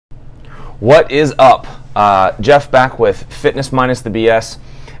What is up? Jeff back with Fitness Minus the BS.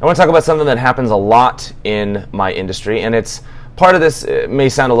 I want to talk about something that happens a lot in my industry, and it's part of this. It may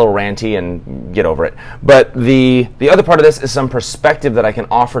sound a little ranty, and get over it. But the other part of this is some perspective that I can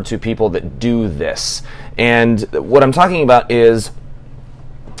offer to people that do this. And what I'm talking about is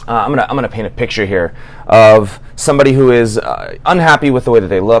I'm gonna paint a picture here of somebody who is unhappy with the way that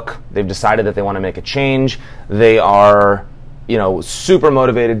they look. They've decided that they want to make a change. They are super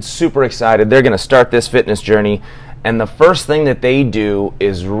motivated, super excited. They're going to start this fitness journey, and the first thing that they do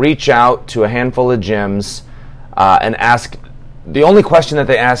is reach out to a handful of gyms and ask. The only question that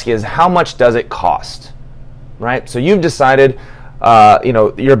they ask is, how much does it cost? Right? So you've decided,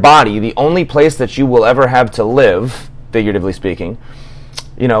 your body, the only place that you will ever have to live, figuratively speaking,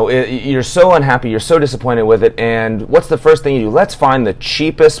 you're so unhappy, you're so disappointed with it, and what's the first thing you do? Let's find the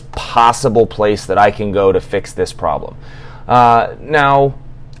cheapest possible place that I can go to fix this problem. Now,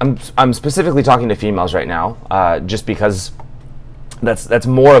 I'm specifically talking to females right now, just because that's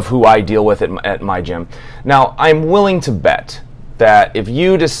more of who I deal with at my gym. Now, I'm willing to bet that if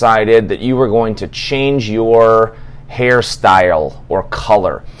you decided that you were going to change your hairstyle or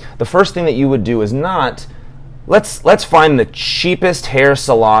color, the first thing that you would do is not, let's find the cheapest hair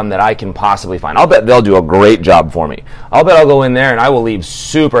salon that I can possibly find. I'll bet they'll do a great job for me. I'll bet I'll go in there and I will leave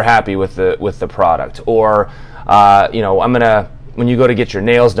super happy with the product. Or when you go to get your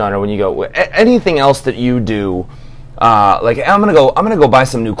nails done, or when you go anything else that you do, I'm gonna go buy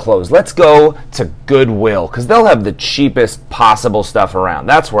some new clothes. Let's go to Goodwill because they'll have the cheapest possible stuff around.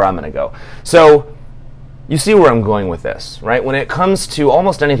 That's where I'm gonna go. So you see where I'm going with this, right? When it comes to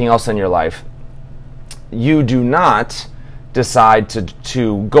almost anything else in your life, you do not decide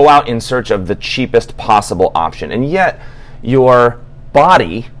to go out in search of the cheapest possible option, and yet your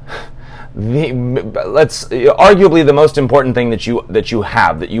body. Arguably the most important thing that you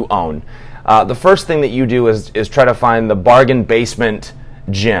have, that you own. The first thing that you do is try to find the bargain basement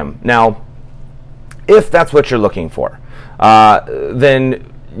gym. Now, if that's what you're looking for,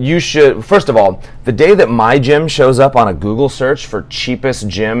 then you should, first of all, the day that my gym shows up on a Google search for cheapest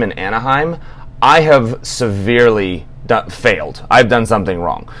gym in Anaheim, I have severely failed. I've done something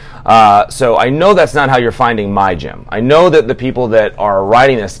wrong. So I know that's not how you're finding my gym. I know that the people that are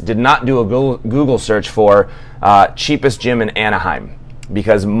writing this did not do a Google search for cheapest gym in Anaheim,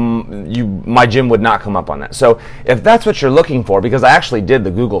 because my gym would not come up on that. So if that's what you're looking for, because I actually did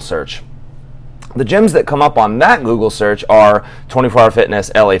the Google search, the gyms that come up on that Google search are 24 Hour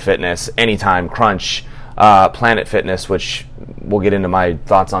Fitness, LA Fitness, Anytime, Crunch, Planet Fitness, which we'll get into my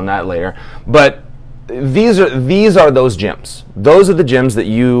thoughts on that later. But these are those gyms. Those are the gyms that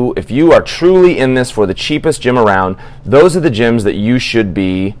if you are truly in this for the cheapest gym around, those are the gyms that you should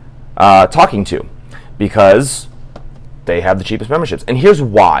be talking to, because they have the cheapest memberships. And here's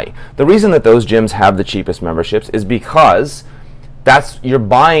why. The reason that those gyms have the cheapest memberships is because you're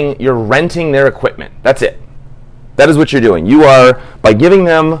renting their equipment. That's it. That is what you're doing. You are, by giving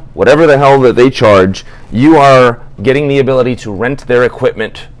them whatever the hell that they charge, you are getting the ability to rent their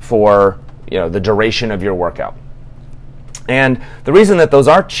equipment for the duration of your workout. And the reason that those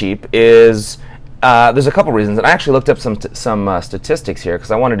are cheap is there's a couple reasons. And I actually looked up some statistics here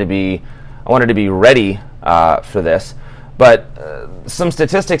because I wanted to be ready for this. But some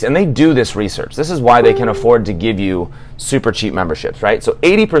statistics, and they do this research. This is why they can afford to give you super cheap memberships, right? So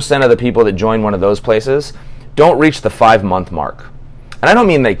 80% of the people that join one of those places don't reach the 5-month mark. And I don't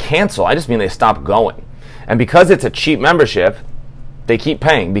mean they cancel. I just mean they stop going. And because it's a cheap membership, they keep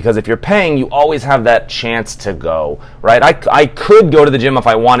paying, because if you're paying, you always have that chance to go, right? I could go to the gym if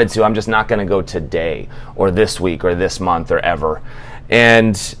I wanted to. I'm just not going to go today or this week or this month or ever.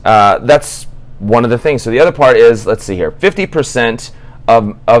 And that's one of the things. So the other part is, let's see here, 50%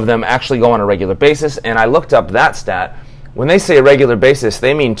 of them actually go on a regular basis. And I looked up that stat. When they say a regular basis,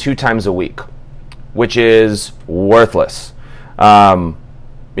 they mean 2 times a week, which is worthless. Not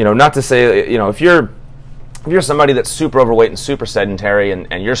to say, if you're somebody that's super overweight and super sedentary,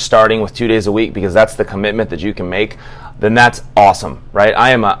 and you're starting with 2 days a week because that's the commitment that you can make, then that's awesome, right?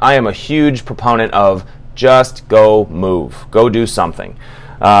 I am a huge proponent of just go move, go do something.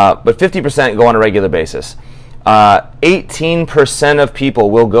 But 50% go on a regular basis. 18% of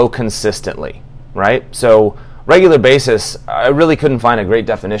people will go consistently, right? So regular basis, I really couldn't find a great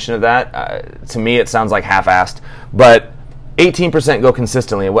definition of that. To me, it sounds like half-assed, but 18% go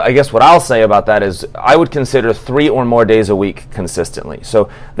consistently. I guess what I'll say about that is I would consider 3 or more days a week consistently. So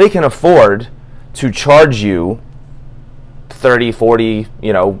they can afford to charge you 30, 40,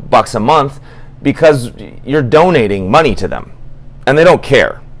 bucks a month because you're donating money to them. And they don't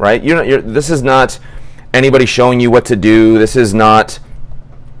care, right? This is not anybody showing you what to do. This is not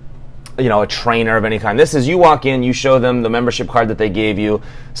a trainer of any kind. This is, you walk in, you show them the membership card that they gave you,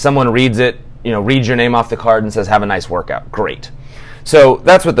 someone reads it, reads your name off the card and says, have a nice workout. Great. So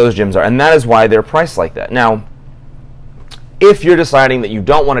that's what those gyms are, and that is why they're priced like that. Now, if you're deciding that you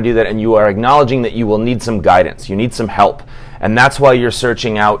don't want to do that and you are acknowledging that you will need some guidance, you need some help, and that's why you're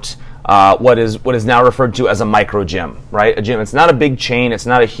searching out what is now referred to as a micro gym, right? A gym. It's not a big chain. It's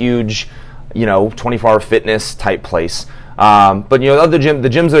not a huge, 24-hour fitness type place. But the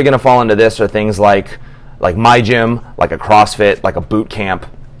gyms that are going to fall into this are things like my gym, like a CrossFit, like a boot camp.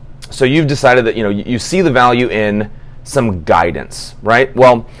 So you've decided that you see the value in some guidance, right?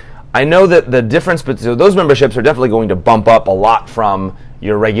 Well, I know that the difference, so those memberships are definitely going to bump up a lot from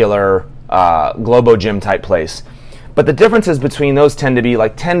your regular Globo gym type place. But the differences between those tend to be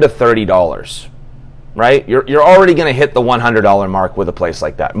like $10 to $30, right? You're already going to hit the $100 mark with a place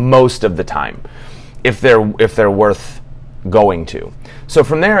like that most of the time, if they're worth going to. So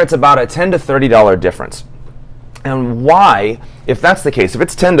from there, it's about a $10 to $30 difference. And why, if that's the case, if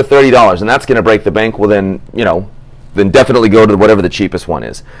it's $10 to $30 and that's going to break the bank, well then definitely go to whatever the cheapest one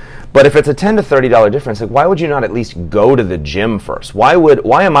is. But if it's a $10 to $30 difference, like, why would you not at least go to the gym first? Why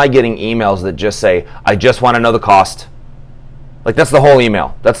am I getting emails that just say, I just want to know the cost? Like, that's the whole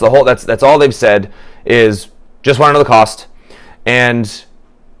email. That's all they've said is, just want to know the cost. And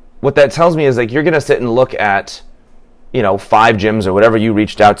what that tells me is, like, you're going to sit and look at, 5 gyms or whatever you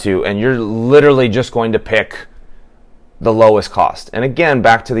reached out to, and you're literally just going to pick the lowest cost. And again,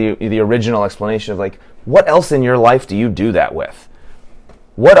 back to the original explanation of, like, what else in your life do you do that with?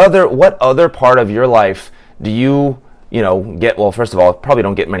 What other part of your life do you, get? Well, first of all, probably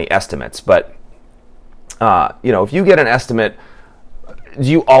don't get many estimates, but if you get an estimate, do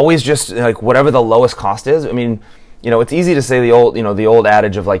you always just like whatever the lowest cost is? I mean, it's easy to say the old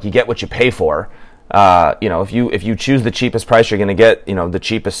adage of, like, you get what you pay for. If you choose the cheapest price, you're going to get the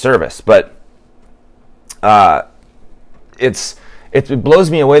cheapest service. But it blows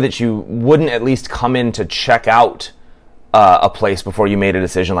me away that you wouldn't at least come in to check out a place before you made a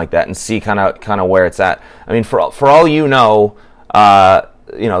decision like that and see kind of where it's at. I mean, for all the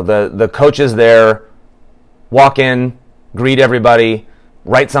coaches there walk in, greet everybody,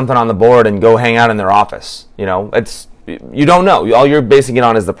 write something on the board, and go hang out in their office. You don't know. All you're basing it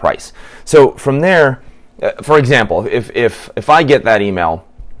on is the price. So from there, for example, if I get that email,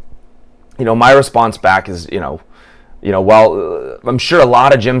 my response back is, well, I'm sure a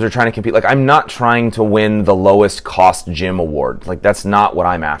lot of gyms are trying to compete. Like, I'm not trying to win the lowest cost gym award. Like, that's not what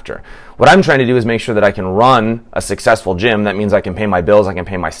I'm after. What I'm trying to do is make sure that I can run a successful gym. That means I can pay my bills, I can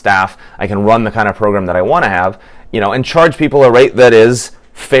pay my staff, I can run the kind of program that I want to have, and charge people a rate that is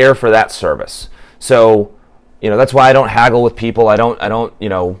fair for that service. So, that's why I don't haggle with people. I don't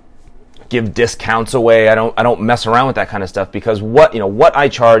give discounts away. I don't mess around with that kind of stuff, because what I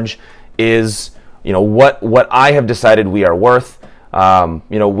charge is what I have decided we are worth.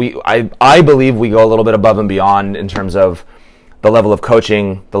 I believe we go a little bit above and beyond in terms of the level of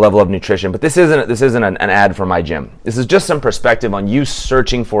coaching, the level of nutrition. But this isn't an ad for my gym. This is just some perspective on you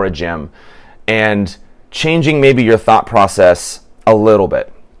searching for a gym and changing maybe your thought process a little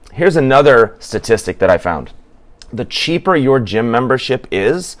bit. Here's another statistic that I found. The cheaper your gym membership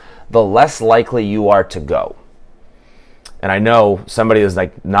is, the less likely you are to go. And I know somebody is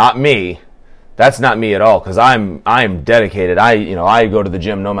like, not me. That's not me at all, because I'm dedicated. I go to the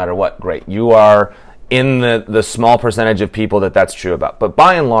gym no matter what. Great. You are in the small percentage of people that's true about. But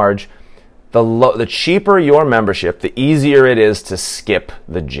by and large, the cheaper your membership, the easier it is to skip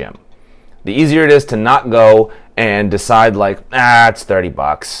the gym. The easier it is to not go and decide, like, it's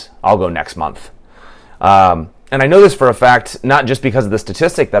 $30. I'll go next month. And I know this for a fact, not just because of the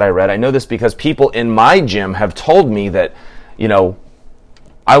statistic that I read. I know this because people in my gym have told me that,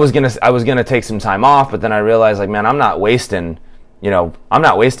 I was gonna take some time off, but then I realized, like, man, I'm not wasting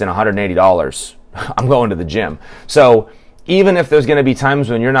 $180. I'm going to the gym. So even if there's going to be times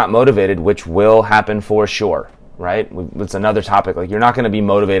when you're not motivated, which will happen for sure, right? It's another topic. Like, you're not going to be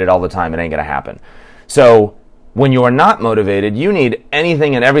motivated all the time. It ain't going to happen. So when you're not motivated, you need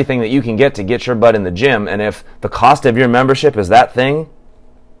anything and everything that you can get to get your butt in the gym. And if the cost of your membership is that thing,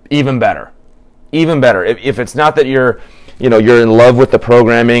 even better. Even better. If it's not that you're in love with the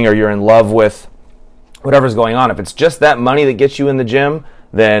programming or you're in love with whatever's going on, if it's just that money that gets you in the gym,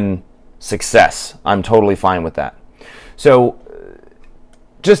 then success. I'm totally fine with that. So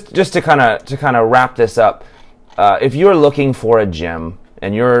just to kind of wrap this up, if you're looking for a gym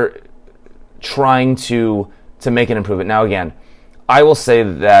and you're trying to make an improvement, now again, I will say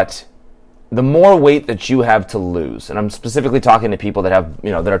that the more weight that you have to lose, and I'm specifically talking to people that have,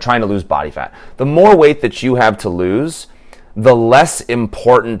 that are trying to lose body fat, the more weight that you have to lose, the less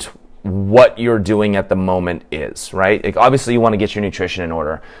important what you're doing at the moment is, right? Like, obviously, you want to get your nutrition in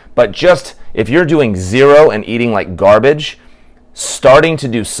order, but just if you're doing zero and eating like garbage, starting to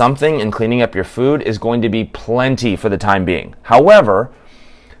do something and cleaning up your food is going to be plenty for the time being. However,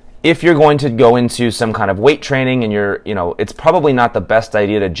 if you're going to go into some kind of weight training and it's probably not the best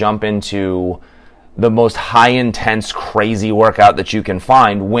idea to jump into the most high intense, crazy workout that you can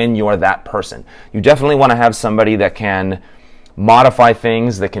find when you're that person. You definitely want to have somebody that can modify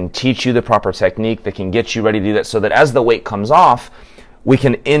things, that can teach you the proper technique, that can get you ready to do that, so that as the weight comes off, we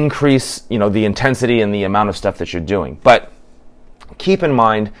can increase, the intensity and the amount of stuff that you're doing. But keep in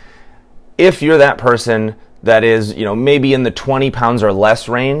mind, if you're that person that is, maybe in the 20 pounds or less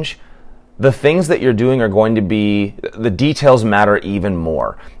range, the things that you're doing are going to be, the details matter even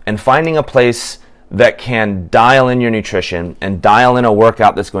more. And finding a place that can dial in your nutrition and dial in a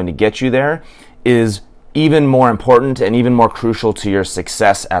workout that's going to get you there is even more important and even more crucial to your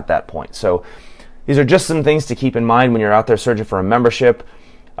success at that point. So these are just some things to keep in mind when you're out there searching for a membership.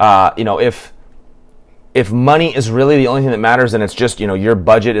 If money is really the only thing that matters, and it's just, your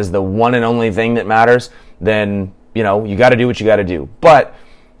budget is the one and only thing that matters, then, you got to do what you got to do. But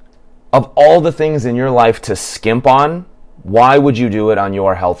of all the things in your life to skimp on, why would you do it on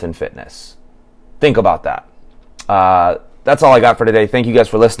your health and fitness? Think about that. That's all I got for today. Thank you guys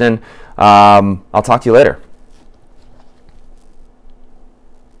for listening. I'll talk to you later.